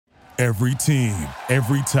Every team,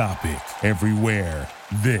 every topic, everywhere.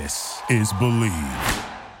 This is Believe.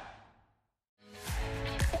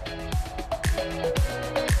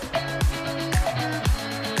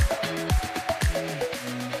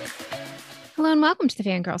 Hello and welcome to the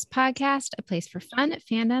Fangirls Podcast, a place for fun,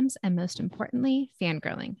 fandoms, and most importantly,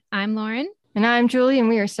 fangirling. I'm Lauren. And I'm Julie, and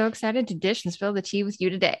we are so excited to dish and spill the tea with you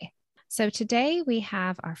today. So today we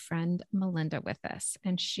have our friend Melinda with us,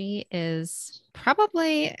 and she is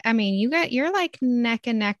probably, you're like neck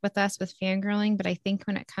and neck with us with fangirling, but I think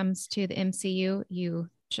when it comes to the MCU, you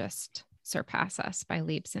just surpass us by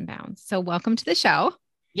leaps and bounds. So welcome to the show.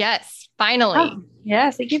 Yes, finally. Oh,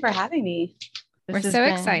 yes, thank you for having me. We're so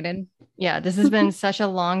excited. Yeah, this has been such a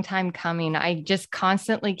long time coming. I just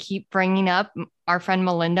constantly keep bringing up our friend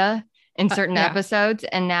Melinda in certain episodes,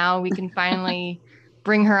 and now we can finally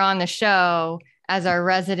bring her on the show as our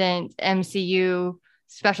resident MCU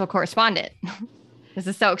special correspondent. This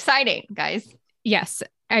is so exciting, guys. Yes.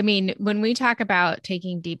 I mean, when we talk about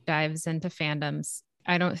taking deep dives into fandoms,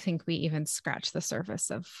 I don't think we even scratch the surface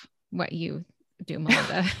of what you do,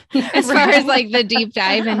 Melinda, as far as like the deep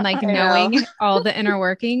dive and like knowing all the inner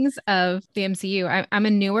workings of the MCU. I'm a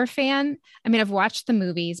newer fan. I mean, I've watched the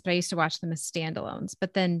movies, but I used to watch them as standalones.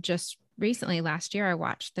 But then just recently, last year, I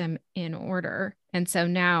watched them in order. And so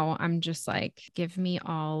now I'm just like, give me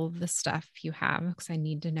all the stuff you have because I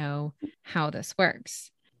need to know how this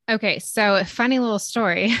works. Okay, so a funny little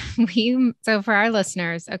story. So for our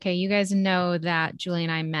listeners, okay, you guys know that Julie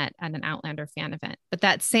and I met at an Outlander fan event, but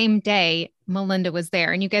that same day, Melinda was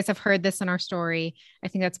there. And you guys have heard this in our story. I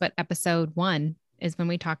think that's what episode 1 is when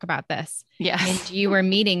we talk about this. Yes. And you were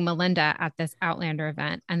meeting Melinda at this Outlander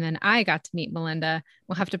event. And then I got to meet Melinda.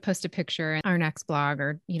 We'll have to post a picture in our next blog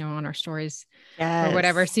or, on our stories or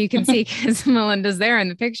whatever. So you can see because Melinda's there in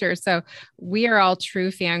the picture. So we are all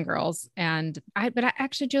true fangirls.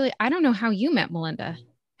 Actually, Julie, I don't know how you met Melinda.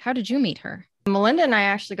 How did you meet her? Melinda and I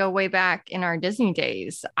actually go way back in our Disney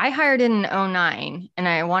days. I hired in 2009, and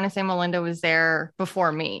I want to say Melinda was there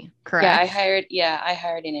before me, correct? Yeah, I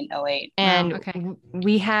hired in 2008. And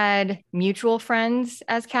we had mutual friends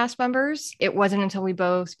as cast members. It wasn't until we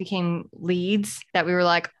both became leads that we were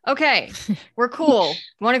like, okay, we're cool.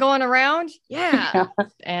 Want to go on a round? Yeah.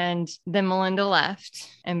 And then Melinda left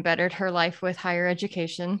and bettered her life with higher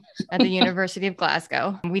education at the University of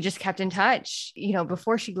Glasgow. We just kept in touch.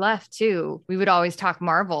 Before she left too, we would always talk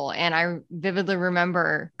Marvel. And I vividly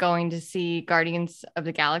remember going to see Guardians of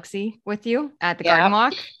the Galaxy with you at the Garden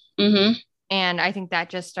Walk. Mm-hmm. And I think that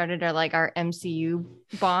just started our MCU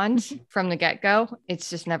bond from the get-go. It's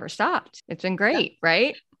just never stopped. It's been great,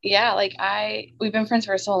 right? Yeah, we've been friends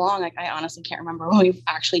for so long. I honestly can't remember when we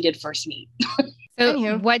actually did first meet.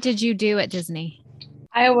 So what did you do at Disney?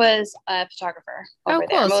 I was a photographer over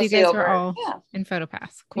there. So you guys were all in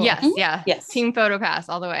PhotoPass. Cool. Yes, yeah. Yes. Team PhotoPass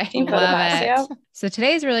all the way. Team PhotoPass, yeah. So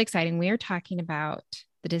today is really exciting. We are talking about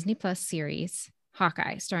the Disney Plus series,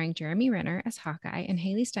 Hawkeye, starring Jeremy Renner as Hawkeye and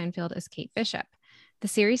Haley Steinfeld as Kate Bishop. The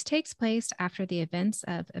series takes place after the events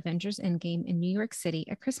of Avengers Endgame in New York City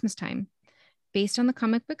at Christmas time. Based on the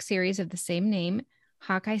comic book series of the same name,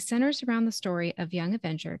 Hawkeye centers around the story of young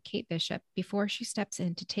Avenger Kate Bishop before she steps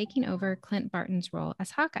into taking over Clint Barton's role as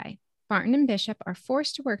Hawkeye. Barton and Bishop are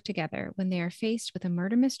forced to work together when they are faced with a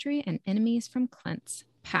murder mystery and enemies from Clint's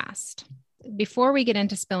past. Before we get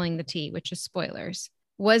into spilling the tea, which is spoilers,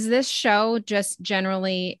 was this show just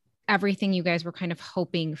generally everything you guys were kind of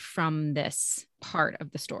hoping from this part of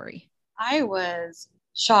the story? I was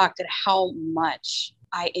shocked at how much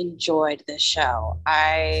I enjoyed this show.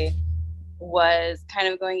 I was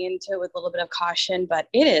kind of going into it with a little bit of caution, but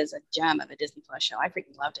it is a gem of a Disney Plus show. I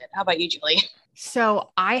freaking loved it. How about you, Julie? So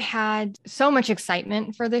I had so much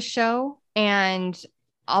excitement for this show, and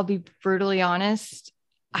I'll be brutally honest,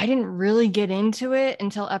 I didn't really get into it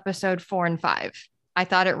until episode 4 and 5. I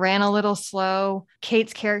thought it ran a little slow.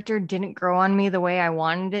 Kate's character didn't grow on me the way I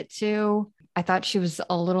wanted it to. I thought she was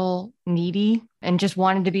a little needy and just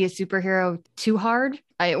wanted to be a superhero too hard.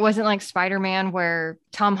 It wasn't like Spider-Man where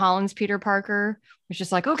Tom Holland's Peter Parker was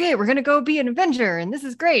just like, okay, we're going to go be an Avenger and this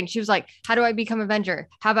is great. And she was like, how do I become Avenger?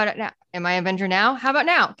 How about it now? Am I Avenger now? How about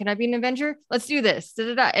now? Can I be an Avenger? Let's do this.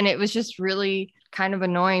 Da-da-da. And it was just really kind of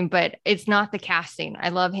annoying, but it's not the casting. I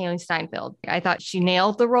love Haley Steinfeld. I thought she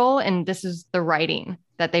nailed the role, and this is the writing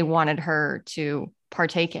that they wanted her to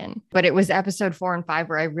partake in. But it was episode 4 and 5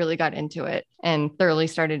 where I really got into it and thoroughly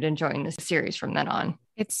started enjoying this series from then on.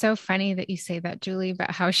 It's so funny that you say that, Julie,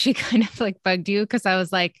 about how she kind of like bugged you, because I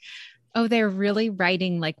was like, oh, they're really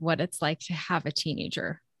writing like what it's like to have a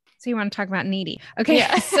teenager. So you want to talk about needy. Okay.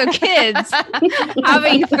 Yeah. So kids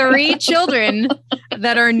having 3 children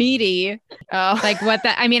that are needy. Oh, Like what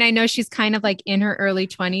that, I mean, I know she's kind of like in her early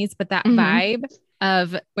 20s, but that Mhm. vibe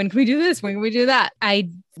of when can we do this? When can we do that?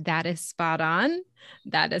 That is spot on.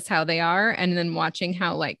 That is how they are. And then watching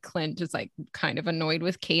how like Clint is like kind of annoyed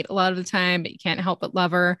with Kate a lot of the time, but you can't help but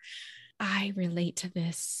love her. I relate to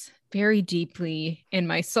this very deeply in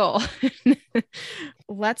my soul.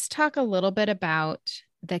 Let's talk a little bit about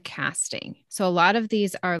the casting. So a lot of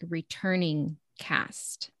these are returning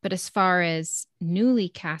cast, but as far as newly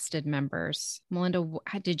casted members, Melinda,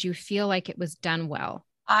 did you feel like it was done well?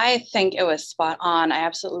 I think it was spot on. I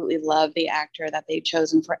absolutely love the actor that they've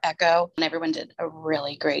chosen for Echo, and everyone did a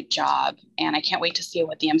really great job. And I can't wait to see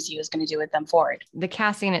what the MCU is going to do with them forward. the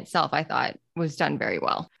casting itself, I thought, was done very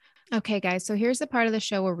well. Okay, guys. So here's the part of the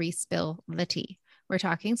show where we spill the tea. We're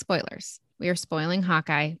talking spoilers. We are spoiling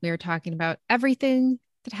Hawkeye. We are talking about everything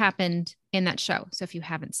that happened in that show. So if you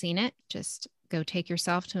haven't seen it, just go take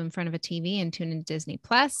yourself to in front of a TV and tune in Disney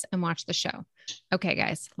Plus and watch the show. Okay,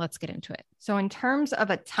 guys, let's get into it. So in terms of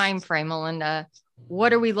a time frame, Melinda,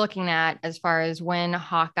 what are we looking at as far as when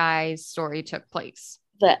Hawkeye's story took place?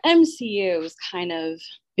 The MCU's kind of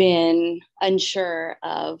been unsure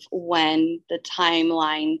of when the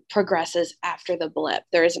timeline progresses after the blip.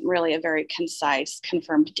 There isn't really a very concise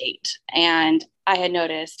confirmed date. And I had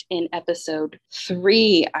noticed in episode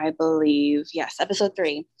 3, I believe, yes, episode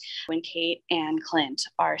 3, when Kate and Clint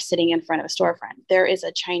are sitting in front of a storefront, there is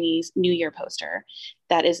a Chinese New Year poster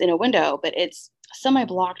that is in a window, but it's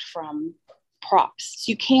semi-blocked from props.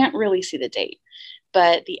 So you can't really see the date.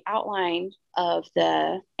 But the outline of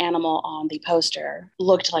the animal on the poster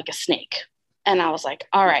looked like a snake. And I was like,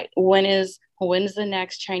 all right, when's the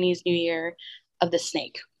next Chinese New Year of the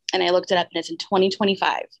snake? And I looked it up and it's in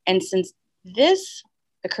 2025. And since this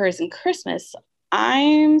occurs in Christmas,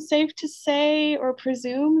 I'm safe to say or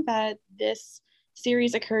presume that this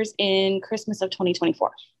series occurs in Christmas of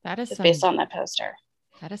 2024. That is based on that poster.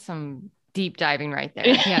 That is some deep diving right there.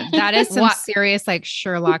 Yeah, that is some serious like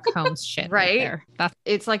Sherlock Holmes shit right there.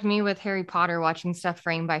 It's like me with Harry Potter watching stuff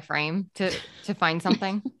frame by frame to find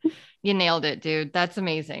something. You nailed it, dude. That's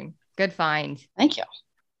amazing. Good find. Thank you.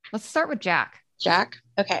 Let's start with Jack. Jack?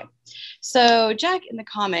 Okay. So Jack in the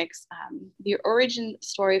comics, the origin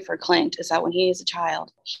story for Clint is that when he is a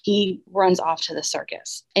child, he runs off to the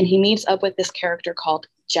circus and he meets up with this character called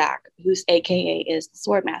Jack, whose AKA is the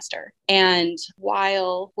Swordmaster. And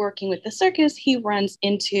while working with the circus, he runs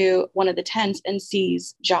into one of the tents and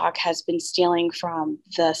sees Jack has been stealing from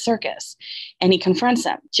the circus. And he confronts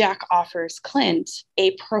him. Jack offers Clint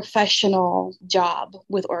a professional job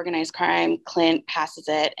with organized crime. Clint passes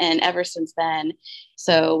it. And ever since then,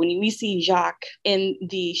 so when we see Jack in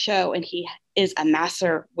the show and he is a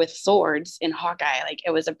master with swords in Hawkeye, like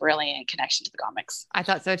it was a brilliant connection to the comics. I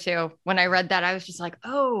thought so too. When I read that, I was just like,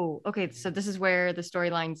 oh, okay. So this is where the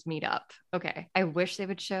storylines meet up. Okay. I wish they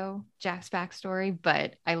would show Jack's backstory,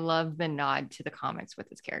 but I love the nod to the comics with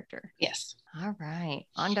his character. Yes. All right.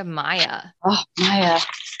 On to Maya. Oh, Maya.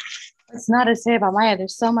 What's not to say about Maya?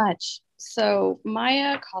 There's so much. So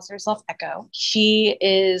Maya calls herself Echo. She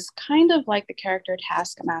is kind of like the character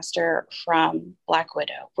Taskmaster from Black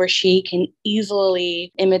Widow, where she can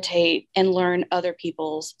easily imitate and learn other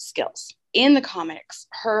people's skills. In the comics,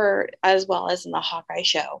 her, as well as in the Hawkeye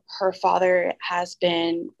show, her father has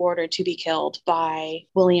been ordered to be killed by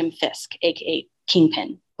William Fisk, aka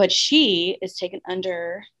Kingpin. But she is taken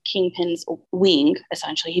under Kingpin's wing.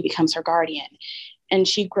 Essentially, he becomes her guardian. And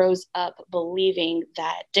she grows up believing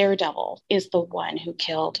that Daredevil is the one who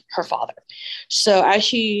killed her father. So as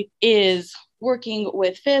she is working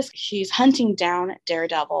with Fisk, she's hunting down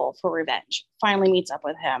Daredevil for revenge, finally meets up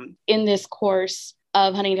with him. In this course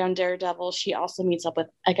of hunting down Daredevil, she also meets up with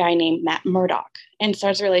a guy named Matt Murdock and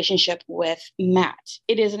starts a relationship with Matt.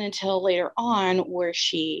 It isn't until later on where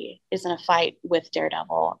she is in a fight with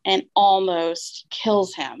Daredevil and almost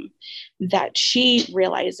kills him that she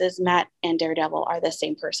realizes Matt and Daredevil are the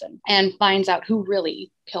same person and finds out who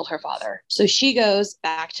really killed her father. So she goes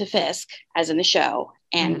back to Fisk, as in the show,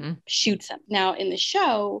 and shoots him. Now, in the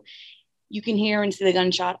show, you can hear and see the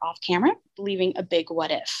gunshot off camera, leaving a big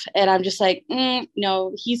what if. And I'm just like,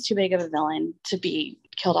 no, he's too big of a villain to be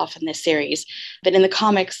killed off in this series. But in the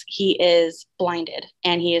comics, he is blinded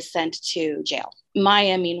and he is sent to jail.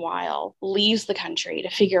 Maya, meanwhile, leaves the country to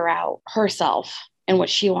figure out herself and what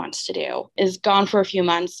she wants to do, is gone for a few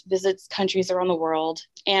months, visits countries around the world.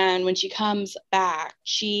 And when she comes back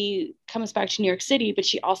to New York City, but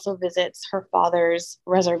she also visits her father's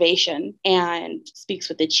reservation and speaks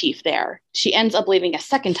with the chief there. She ends up leaving a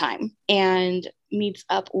second time and meets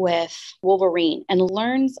up with Wolverine and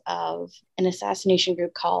learns of an assassination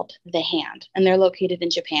group called The Hand, and they're located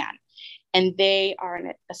in Japan. And they are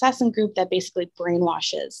an assassin group that basically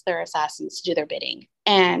brainwashes their assassins to do their bidding.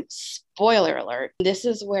 And spoiler alert, this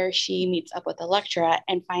is where she meets up with Elektra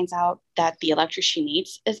and finds out that the Elektra she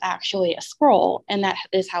meets is actually a Skrull. And that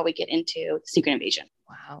is how we get into Secret Invasion.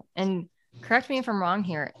 Wow. And correct me if I'm wrong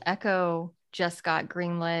here, Echo just got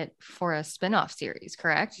greenlit for a spinoff series,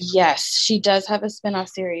 correct? Yes, she does have a spinoff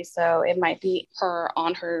series. So it might be her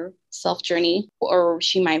on her self journey, or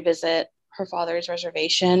she might visit her father's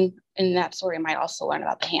reservation. And that story might also learn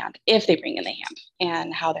about the Hand, if they bring in the Hand,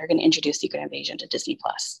 and how they're going to introduce Secret Invasion to Disney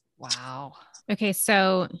Plus. Wow. Okay,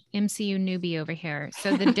 so MCU newbie over here.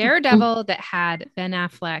 So the Daredevil that had Ben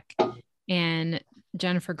Affleck and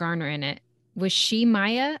Jennifer Garner in it, was she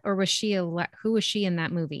Maya, or was she who was she in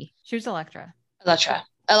that movie? She was Elektra.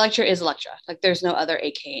 Elektra is Elektra. Like, there's no other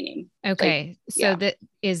AKA name. Okay, like, so yeah.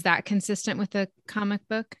 Is that consistent with the comic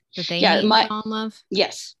book that they fall in love?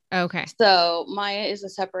 Yes. Okay. So Maya is a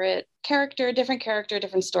separate character, different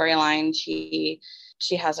storyline. She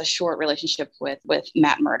has a short relationship with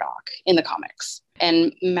Matt Murdock in the comics.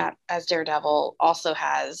 And Matt, as Daredevil, also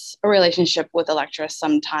has a relationship with Elektra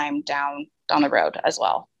sometime down the road as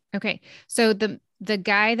well. Okay. So the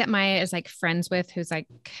guy that Maya is like friends with, who's like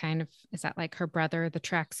kind of, is that like her brother, the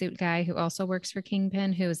tracksuit guy who also works for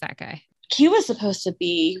Kingpin? Who is that guy? He was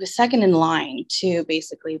second in line to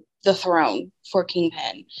basically the throne for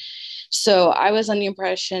Kingpin. So I was on the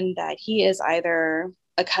impression that he is either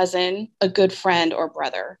a cousin, a good friend, or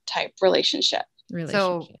brother type relationship.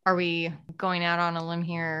 So are we going out on a limb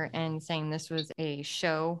here and saying this was a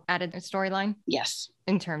show added storyline? Yes.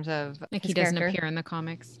 In terms of like he doesn't appear in the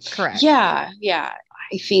comics. Correct. Yeah.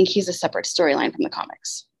 I think he's a separate storyline from the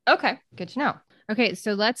comics. Okay. Good to know. Okay.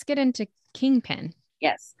 So let's get into Kingpin.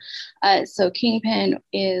 Yes. So Kingpin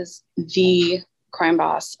is the crime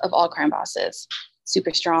boss of all crime bosses.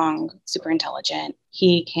 Super strong, super intelligent.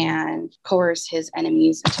 He can coerce his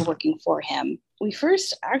enemies into working for him. We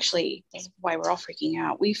first, actually, this is why we're all freaking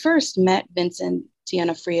out. We first met Vincent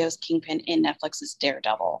D'Onofrio's Kingpin in Netflix's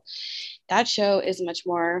Daredevil. That show is much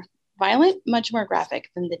more violent, much more graphic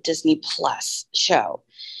than the Disney Plus show.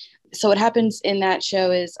 So what happens in that show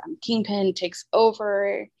is Kingpin takes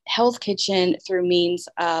over Hell's Kitchen through means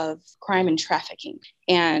of crime and trafficking.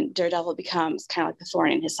 And Daredevil becomes kind of like the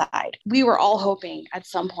thorn in his side. We were all hoping at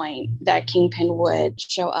some point that Kingpin would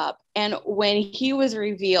show up. And when he was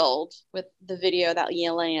revealed with the video that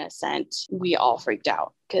Yelena sent, we all freaked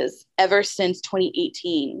out. Because ever since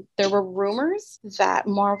 2018, there were rumors that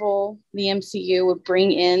Marvel, the MCU, would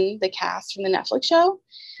bring in the cast from the Netflix show.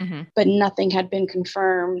 Mm-hmm. But nothing had been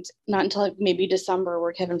confirmed, not until like maybe December,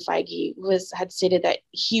 where Kevin Feige had stated that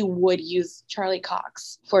he would use Charlie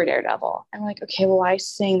Cox for Daredevil. I'm like, okay, well, why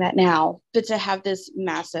saying that now? But to have this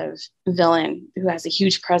massive villain who has a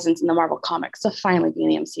huge presence in the Marvel comics to finally be in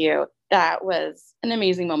the MCU, that was an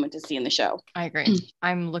amazing moment to see in the show. I agree.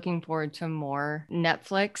 I'm looking forward to more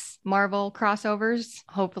Netflix Marvel crossovers,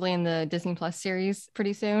 hopefully in the Disney Plus series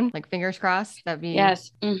pretty soon. Like, fingers crossed. That'd be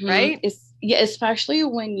yes, mm-hmm. Right. Especially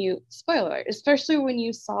when you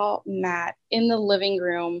saw Matt in the living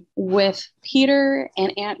room with Peter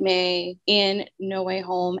and Aunt May in No Way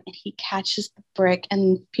Home, and he catches the brick,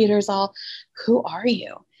 and Peter's all, "Who are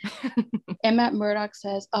you?" And Matt Murdock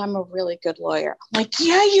says, "I'm a really good lawyer." I'm like,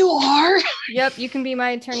 "Yeah, you are." Yep, you can be my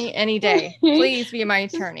attorney any day. Please be my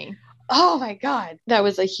attorney. Oh my God. That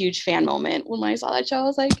was a huge fan moment. When I saw that show, I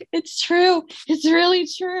was like, it's true. It's really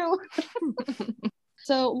true.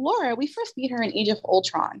 So Laura, we first meet her in Age of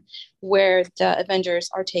Ultron, where the Avengers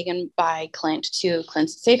are taken by Clint to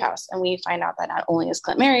Clint's safe house. And we find out that not only is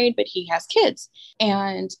Clint married, but he has kids.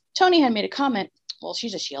 And Tony had made a comment, well,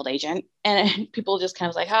 she's a SHIELD agent. And people just kind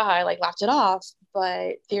of like, haha, like laughed it off.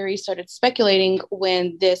 But theory started speculating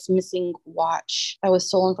when this missing watch that was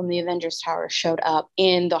stolen from the Avengers Tower showed up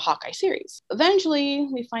in the Hawkeye series. Eventually,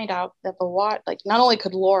 we find out that the watch, like, not only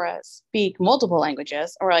could Laura speak multiple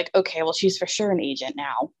languages, or like, okay, well, she's for sure an agent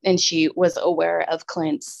now. And she was aware of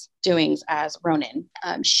Clint's doings as Ronin.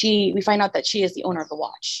 We find out that she is the owner of the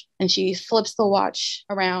watch. And she flips the watch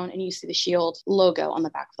around and you see the SHIELD logo on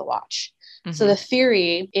the back of the watch. Mm-hmm. So the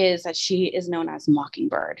theory is that she is known as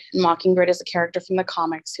Mockingbird. Mockingbird is a character from the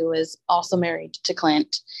comics who is also married to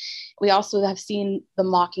Clint. We also have seen the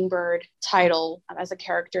Mockingbird title as a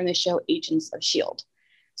character in the show Agents of S.H.I.E.L.D.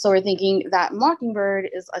 So we're thinking that Mockingbird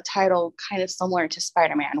is a title kind of similar to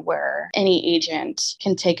Spider-Man, where any agent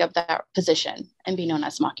can take up that position and be known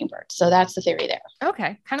as Mockingbird. So that's the theory there.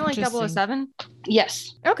 Okay. Kind of like Interesting. 007.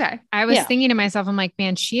 Yes. Okay. I was Yeah. thinking to myself, I'm like,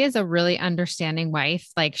 man, she is a really understanding wife.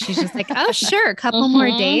 Like, she's just like, oh, sure. A couple more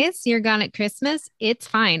days. You're gone at Christmas. It's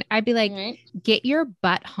fine. I'd be like, Right. get your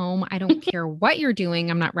butt home. I don't care what you're doing.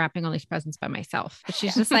 I'm not wrapping all these presents by myself. But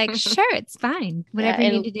she's just like, sure, it's fine. Whatever you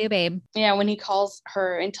and- need to do, babe. Yeah, when he calls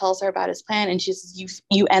her and tells her about his plan, and she says,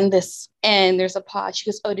 you end this, and there's a pause. She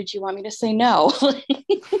goes, oh, did you want me to say no?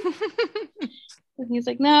 And he's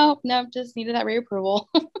like, no, just needed that reapproval.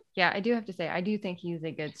 Yeah, I do have to say, I do think he's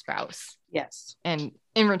a good spouse. Yes. And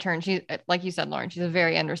in return, she's, like you said, Lauren, she's a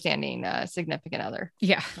very understanding significant other.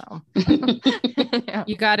 Yeah. So. Yeah.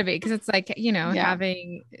 You got to be, because it's like, Yeah.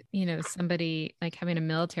 having, somebody like having a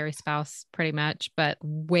military spouse pretty much, but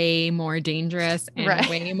way more dangerous and Right.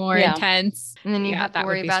 way more Yeah. intense. And then you Yeah, have to that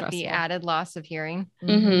would worry be about the stressful. added loss of hearing.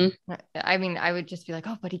 Mm-hmm. I mean, I would just be like,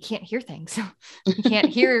 oh, but he can't hear things. He can't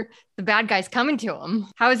hear the bad guys coming to him.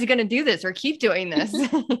 How is he going to do this or keep doing this?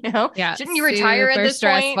 Yeah. Shouldn't you retire at super this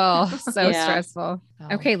point? stressful. So Yeah. stressful. So,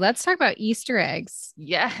 Okay. Let's talk about Easter eggs.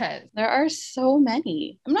 Yes. There are so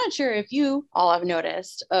many. I'm not sure if you all have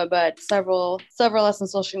noticed, but several of us on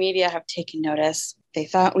social media have taken notice. They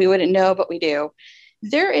thought we wouldn't know, but we do.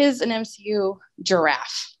 There is an MCU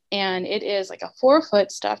giraffe, and it is like a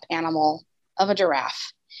 4-foot stuffed animal of a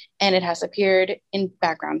giraffe, and it has appeared in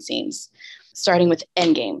background scenes, starting with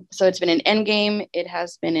Endgame. So it's been in Endgame, it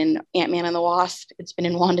has been in Ant-Man and the Wasp, it's been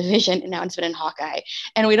in WandaVision, and now it's been in Hawkeye.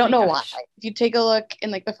 And we don't know why. gosh. If you take a look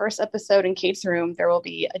in like the first episode in Kate's room, there will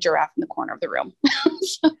be a giraffe in the corner of the room.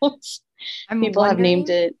 So people have named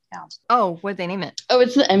it. Yeah. Oh, what'd they name it? Oh,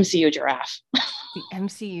 it's the MCU giraffe. The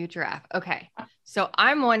MCU giraffe. Okay. So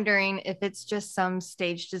I'm wondering if it's just some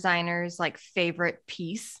stage designer's like favorite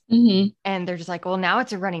piece. Mm-hmm. And they're just like, well, now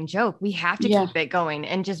it's a running joke. We have to Yeah. keep it going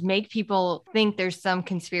and just make people think there's some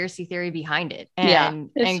conspiracy theory behind it. Yeah, And,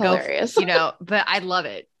 it's and go, hilarious. but I love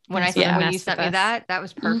it. When That's I what said, when messed you sent with me us. that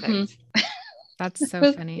was perfect. Mhm. That's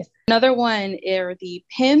so funny. Another one are the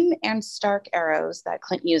Pym and Stark arrows that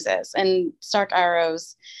Clint uses. And Stark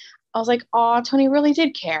arrows, I was like, oh, Tony really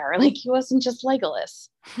did care. Like, he wasn't just Legolas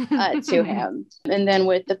to him. And then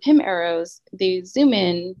with the Pym arrows, they zoom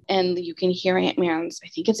in and you can hear Ant-Man's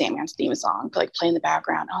theme song, like play in the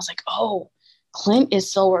background. I was like, oh, Clint is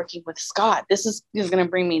still working with Scott. This is going to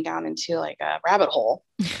bring me down into like a rabbit hole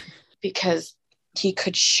because he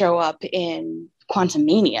could show up in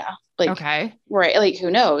Quantumania. Like, Okay. right, like who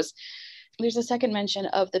knows? There's a second mention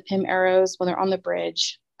of the Pym arrows when they're on the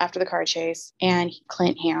bridge after the car chase, and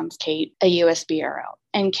Clint hands Kate a USB arrow.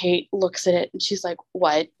 And Kate looks at it and she's like,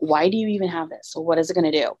 what? Why do you even have this? What is it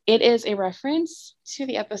going to do? It is a reference to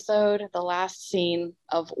the episode, the last scene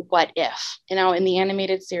of What If. And now in the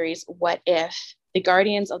animated series, What If, the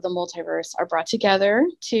Guardians of the Multiverse are brought together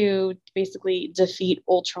to basically defeat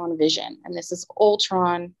Ultron Vision. And this is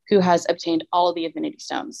Ultron, who has obtained all of the Infinity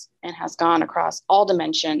Stones and has gone across all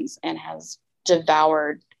dimensions and has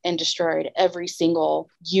devoured and destroyed every single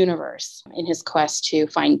universe in his quest to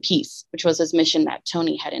find peace, which was his mission that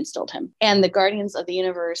Tony had instilled him. And the Guardians of the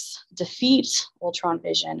Universe defeat Ultron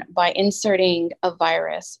Vision by inserting a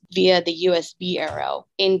virus via the USB arrow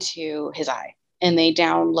into his eye. And they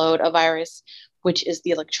download a virus, which is the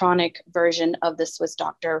electronic version of the Swiss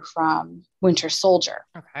doctor from Winter Soldier.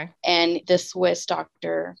 Okay. And the Swiss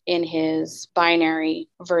doctor, in his binary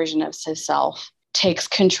version of himself, takes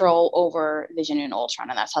control over Vision and Ultron,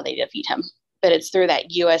 and that's how they defeat him. But it's through that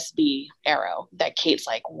USB arrow that Kate's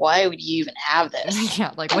like, why would you even have this?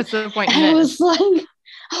 Yeah. Like, what's the point in And I this? was like,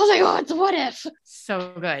 oh, it's What If.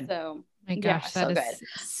 So good. So My yeah, gosh, so that is good.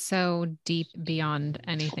 so deep beyond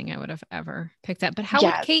anything I would have ever picked up. But how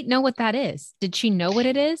Yeah. would Kate know what that is? Did she know what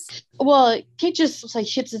it is? Well, Kate just was like,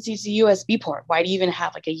 shit, it's a USB port. Why do you even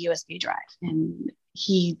have like a USB drive? And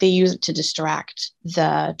they use it to distract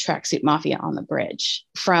the Tracksuit Mafia on the bridge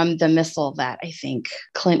from the missile that I think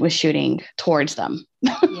Clint was shooting towards them.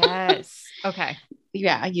 Yes. Okay.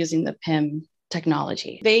 Yeah, using the Pym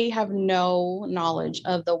technology. They have no knowledge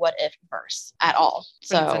of the What If verse at all.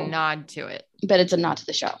 So it's So, a nod to it. but it's a nod to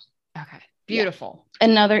the show. Okay. Beautiful.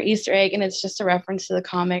 Another Easter egg, and it's just a reference to the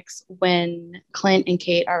comics when Clint and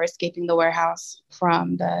Kate are escaping the warehouse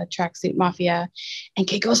from the Tracksuit Mafia, and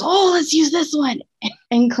Kate goes, oh, let's use this one.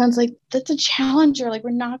 And Clint's like, that's a Challenger. Like, we're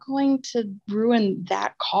not going to ruin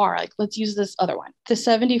that car. Like, let's use this other one. The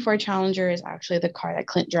 74 Challenger is actually the car that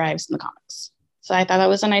Clint drives in the comics. So I thought that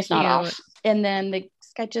was a nice nod Cute. off. And then the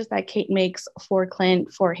sketches that Kate makes for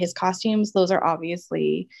Clint for his costumes, those are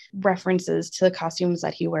obviously references to the costumes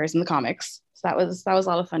that he wears in the comics. So that was a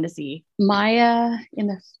lot of fun to see. Maya, in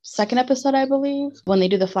the second episode, I believe, when they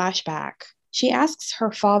do the flashback, she asks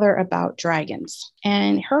her father about dragons.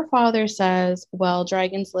 And her father says, well,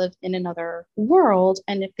 dragons live in another world.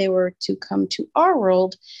 And if they were to come to our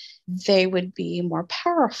world, they would be more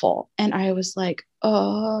powerful. And I was like,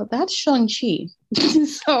 oh, that's Shang-Chi.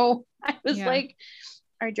 So I was like,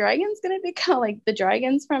 are dragons going to become like the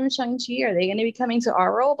dragons from Shang-Chi? Are they going to be coming to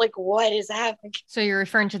our world? Like, what is happening? So you're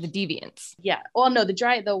referring to the deviants? Yeah. Well, no,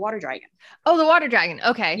 the water dragon. Oh, the water dragon.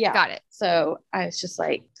 Okay. Yeah. Got it. So I was just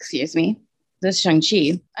like, excuse me, this is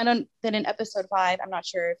Shang-Chi. Then in episode 5, I'm not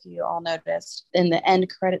sure if you all noticed, in the end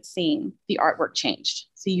credit scene, the artwork changed.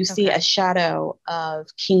 So you see a shadow of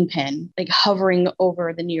Kingpin like hovering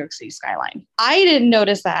over the New York City skyline. I didn't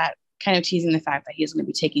notice that, kind of teasing the fact that he's going to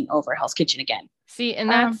be taking over Hell's Kitchen again. See, and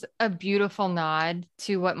that's a beautiful nod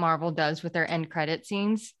to what Marvel does with their end credit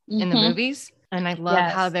scenes in the movies. And I love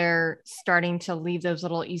how they're starting to leave those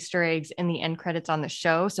little Easter eggs in the end credits on the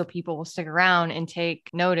show. So people will stick around and take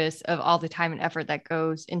notice of all the time and effort that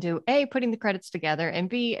goes into A, putting the credits together, and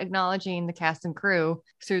B, acknowledging the cast and crew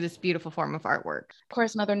through this beautiful form of artwork. Of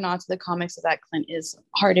course, another nod to the comics is that Clint is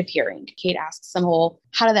hard of hearing. Kate asks him, well,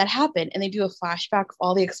 how did that happen? And they do a flashback of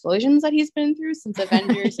all the explosions that he's been through since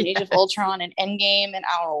Avengers and Age of Ultron and Endgame, and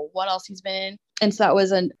I don't know what else he's been in. And so that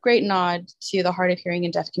was a great nod to the hard of hearing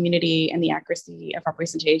and deaf community and the accuracy of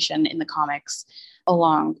representation in the comics,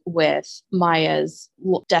 along with Maya's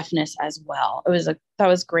deafness as well. That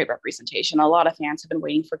was great representation. A lot of fans have been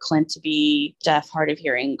waiting for Clint to be deaf, hard of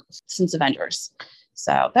hearing since Avengers.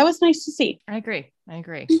 So that was nice to see. I agree.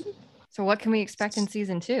 So what can we expect in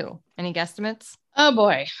season 2? Any guesstimates? Oh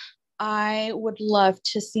boy. I would love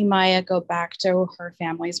to see Maya go back to her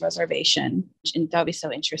family's reservation, and that would be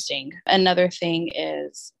so interesting. Another thing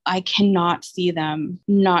is I cannot see them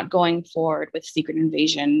not going forward with Secret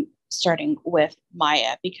Invasion, starting with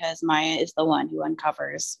Maya, because Maya is the one who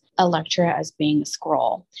uncovers Elektra as being a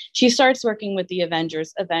Skrull. She starts working with the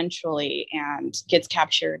Avengers eventually and gets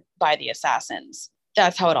captured by the Assassins.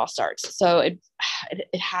 That's how it all starts. So it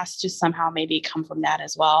has to somehow maybe come from that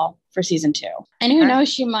as well for season 2. And who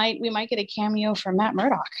knows, we might get a cameo from Matt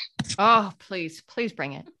Murdock. Oh, please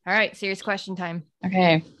bring it. All right, serious question time.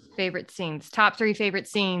 Okay. Favorite scenes. Top 3 favorite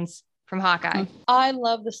scenes from Hawkeye. I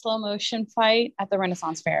love the slow motion fight at the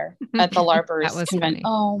Renaissance Fair at the LARPers convention.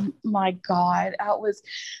 Oh my God. That was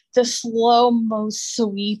the slow-mo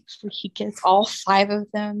sweep where he gets all 5 of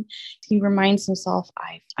them. He reminds himself,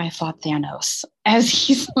 I fought Thanos, as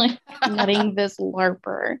he's like letting this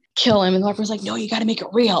LARPer kill him. And the LARPer's like, no, you got to make it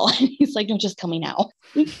real. And he's like, no, just kill me now.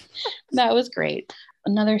 That was great.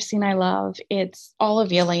 Another scene I love, it's all of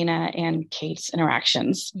Yelena and Kate's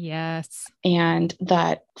interactions. Yes. And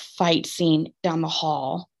that fight scene down the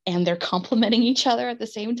hall, and they're complimenting each other at the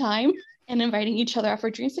same time and inviting each other out for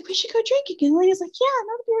drinks. Like, we should go drinking. And Yelena's like, yeah,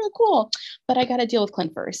 that would be really cool. But I got to deal with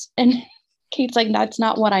Clint first. And Kate's like, that's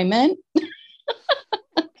not what I meant.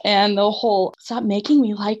 And the whole, stop making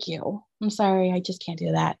me like you. I'm sorry, I just can't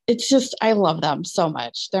do that. It's just, I love them so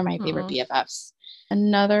much. They're my favorite BFFs.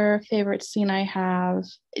 Another favorite scene I have,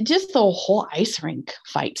 just the whole ice rink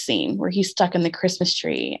fight scene where he's stuck in the Christmas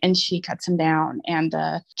tree and she cuts him down, and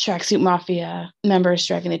the Tracksuit Mafia members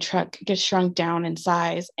driving the truck get shrunk down in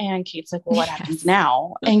size. And Kate's like, well, what happens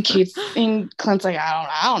now? And Clint's like, I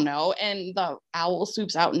don't know. And the owl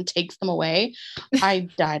swoops out and takes them away. I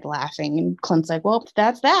died laughing. And Clint's like, well,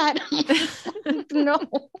 that's that. No.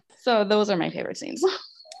 So those are my favorite scenes.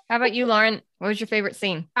 How about you, Lauren? What was your favorite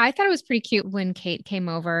scene? I thought it was pretty cute when Kate came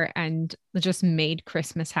over and just made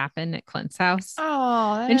Christmas happen at Clint's house.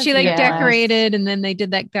 Oh, and she decorated, and then they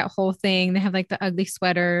did that whole thing. They have like the ugly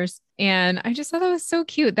sweaters. And I just thought that was so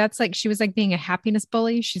cute. That's like, she was like being a happiness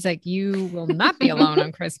bully. She's like, you will not be alone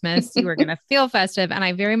on Christmas. You are going to feel festive. And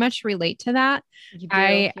I very much relate to that.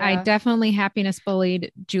 I definitely happiness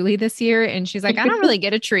bullied Julie this year. And she's like, I don't really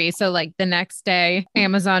get a tree. So like the next day,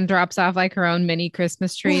 Amazon drops off like her own mini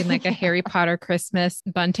Christmas tree and like a Harry Potter Christmas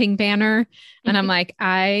bunting banner. And I'm like,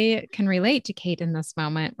 I can relate to Kate in this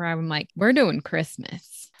moment where I'm like, we're doing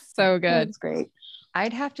Christmas. So good. That's great.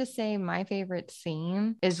 I'd have to say my favorite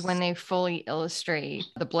scene is when they fully illustrate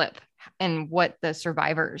the blip and what the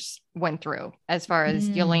survivors went through, as far as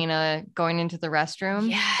Yelena going into the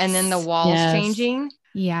restroom and then the walls changing.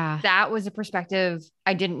 Yeah. That was a perspective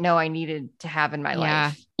I didn't know I needed to have in my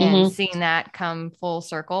life. And seeing that come full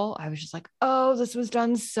circle, I was just like, oh, this was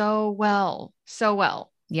done so well. So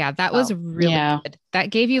well. Yeah, that was really good. That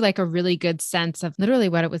gave you like a really good sense of literally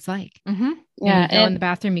what it was like. Yeah. And you go in the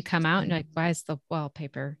bathroom, you come out and you're like, why is the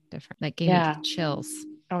wallpaper different? Like gave me chills.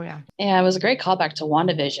 Oh, yeah. Yeah, it was a great callback to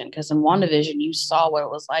WandaVision, because in WandaVision, you saw what it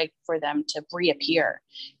was like for them to reappear,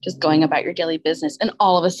 just going about your daily business. And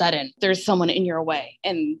all of a sudden, there's someone in your way.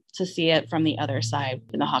 And to see it from the other side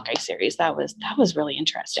in the Hawkeye series, that was really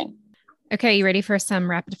interesting. Okay, you ready for some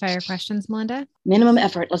rapid fire questions, Melinda? Minimum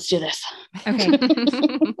effort. Let's do this. Okay.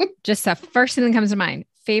 Just the first thing that comes to mind.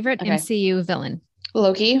 Favorite MCU villain?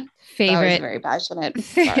 Loki. Favorite. I was very passionate.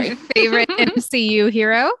 Sorry. Favorite MCU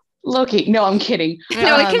hero? Loki. No, I'm kidding.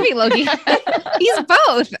 No, it can be Loki. He's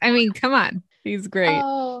both. I mean, come on. He's great.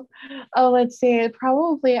 Oh, let's see.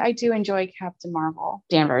 Probably I do enjoy Captain Marvel.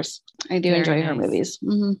 Danvers. I do enjoy her movies.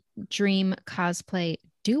 Mm-hmm. Dream cosplay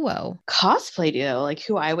duo. Cosplay duo? Like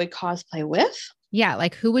who I would cosplay with? Yeah,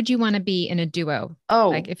 like who would you want to be in a duo? Oh,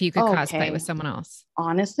 like if you could cosplay with someone else.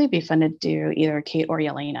 Honestly, it'd be fun to do either Kate or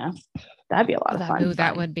Yelena. That'd be a lot of fun. Ooh,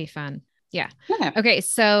 that would be fun. Yeah. Okay,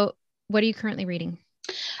 so what are you currently reading?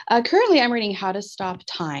 Currently, I'm reading How to Stop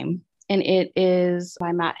Time, and it is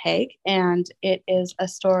by Matt Haig, and it is a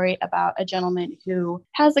story about a gentleman who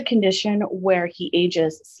has a condition where he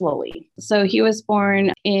ages slowly. So he was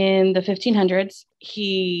born in the 1500s.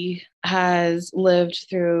 He has lived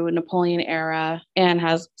through Napoleon era and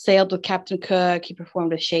has sailed with Captain Cook. He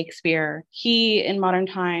performed with Shakespeare. He, in modern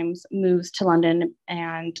times, moves to London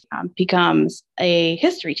and becomes a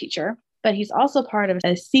history teacher. But he's also part of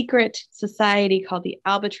a secret society called the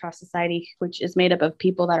Albatross Society, which is made up of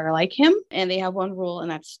people that are like him. And they have one rule,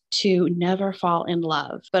 and that's to never fall in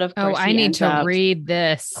love. But of course, I need to read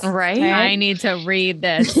this. Right? I need to read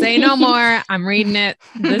this. Say no more. I'm reading it.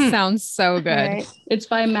 This sounds so good. Right. It's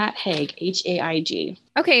by Matt Haig, Haig.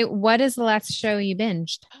 Okay. What is the last show you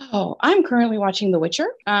binged? Oh, I'm currently watching The Witcher.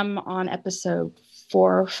 I'm on episode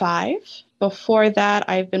 4 or 5. Before that,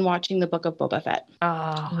 I've been watching The Book of Boba Fett. Oh,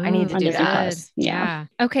 I need to do that. Yeah.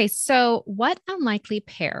 Okay. So what unlikely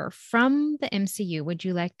pair from the MCU would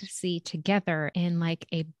you like to see together in like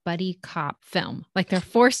a buddy cop film? Like they're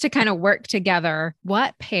forced to kind of work together.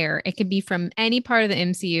 What pair? It could be from any part of the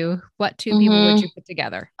MCU. What two people would you put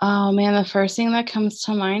together? Oh man, the first thing that comes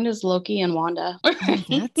to mind is Loki and Wanda. Oh,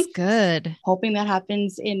 that's good. Hoping that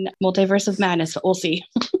happens in Multiverse of Madness, but we'll see.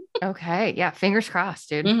 Okay. Yeah. Fingers crossed,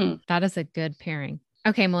 dude. Mm-hmm. That is a good pairing.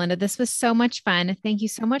 Okay, Melinda, this was so much fun. Thank you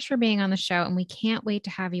so much for being on the show. And we can't wait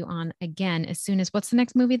to have you on again as soon as what's the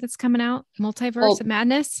next movie that's coming out? Multiverse of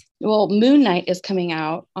Madness? Well, Moon Knight is coming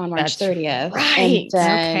out on March 30th. Right.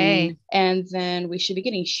 And then we should be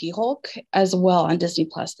getting She-Hulk as well on Disney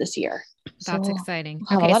Plus this year. That's exciting.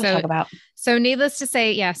 We'll have a lot to talk about. So needless to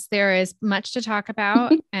say, yes, there is much to talk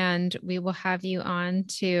about, and we will have you on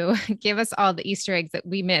to give us all the Easter eggs that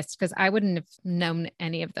we missed, because I wouldn't have known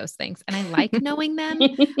any of those things. And I like knowing them,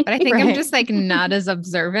 but I think I'm just like not as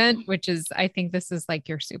observant, which is, I think this is like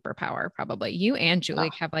your superpower. Probably you and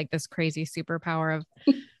Julie have like this crazy superpower of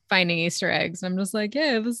finding Easter eggs. And I'm just like,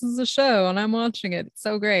 yeah, this is a show and I'm watching it. It's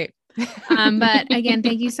so great. But again,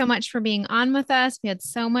 thank you so much for being on with us. We had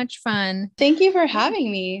so much fun. Thank you for having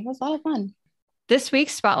me. It was a lot of fun. This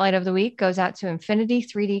week's Spotlight of the Week goes out to Infinity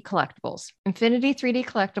 3D Collectibles. Infinity 3D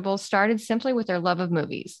Collectibles started simply with their love of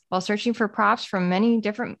movies. While searching for props from many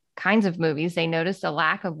different kinds of movies, they noticed a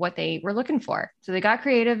lack of what they were looking for. So they got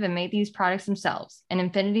creative and made these products themselves, and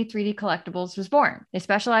Infinity 3D Collectibles was born. They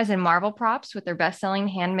specialize in Marvel props with their best-selling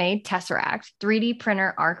handmade Tesseract, 3D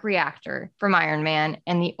printer arc reactor from Iron Man,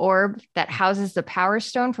 and the orb that houses the Power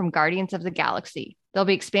Stone from Guardians of the Galaxy. They'll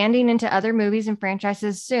be expanding into other movies and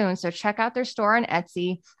franchises soon, so check out their store on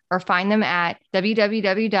Etsy or find them at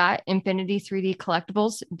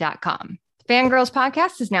www.infinity3dcollectibles.com. Fangirls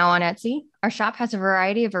Podcast is now on Etsy. Our shop has a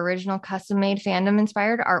variety of original custom-made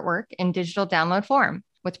fandom-inspired artwork in digital download form.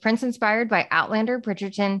 With prints inspired by Outlander,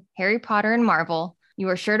 Bridgerton, Harry Potter, and Marvel, you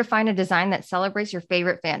are sure to find a design that celebrates your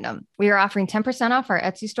favorite fandom. We are offering 10% off our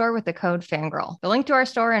Etsy store with the code FANGIRL. The link to our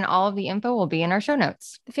store and all of the info will be in our show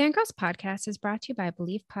notes. The Fangirls Podcast is brought to you by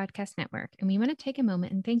Believe Podcast Network, and we want to take a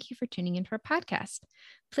moment and thank you for tuning into our podcast.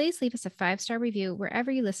 Please leave us a 5-star review wherever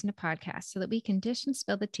you listen to podcasts so that we can dish and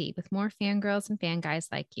spill the tea with more fangirls and fanguys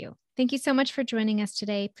like you. Thank you so much for joining us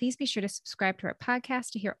today. Please be sure to subscribe to our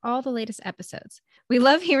podcast to hear all the latest episodes. We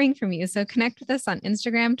love hearing from you, so connect with us on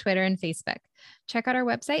Instagram, Twitter, and Facebook. Check out our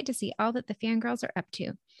website to see all that the fangirls are up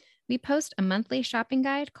to. We post a monthly shopping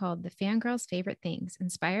guide called The Fangirls' Favorite Things,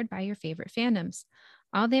 inspired by your favorite fandoms.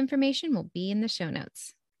 All the information will be in the show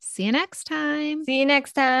notes. See you next time. See you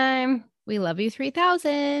next time. We love you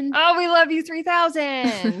 3000. Oh, we love you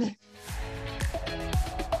 3000.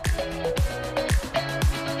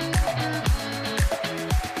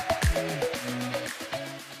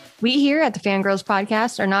 We here at the Fangirls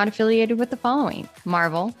Podcast are not affiliated with the following: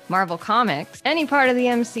 Marvel, Marvel Comics, any part of the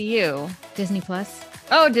MCU, Disney Plus.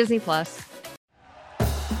 Oh, Disney Plus.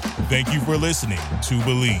 Thank you for listening to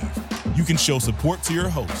Believe. You can show support to your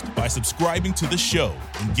host by subscribing to the show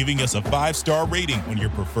and giving us a 5-star rating on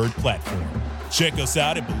your preferred platform. Check us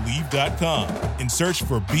out at Believe.com and search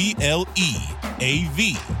for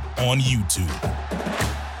BLEAV on YouTube.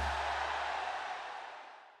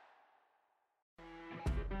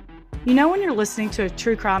 You know when you're listening to a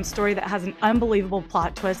true crime story that has an unbelievable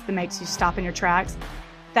plot twist that makes you stop in your tracks?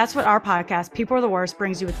 That's what our podcast, People Are the Worst,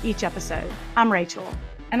 brings you with each episode. I'm Rachel.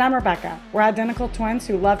 And I'm Rebecca. We're identical twins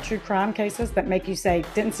who love true crime cases that make you say,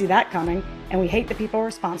 didn't see that coming, and we hate the people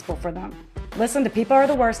responsible for them. Listen to People Are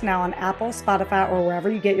the Worst now on Apple, Spotify, or wherever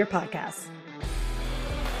you get your podcasts.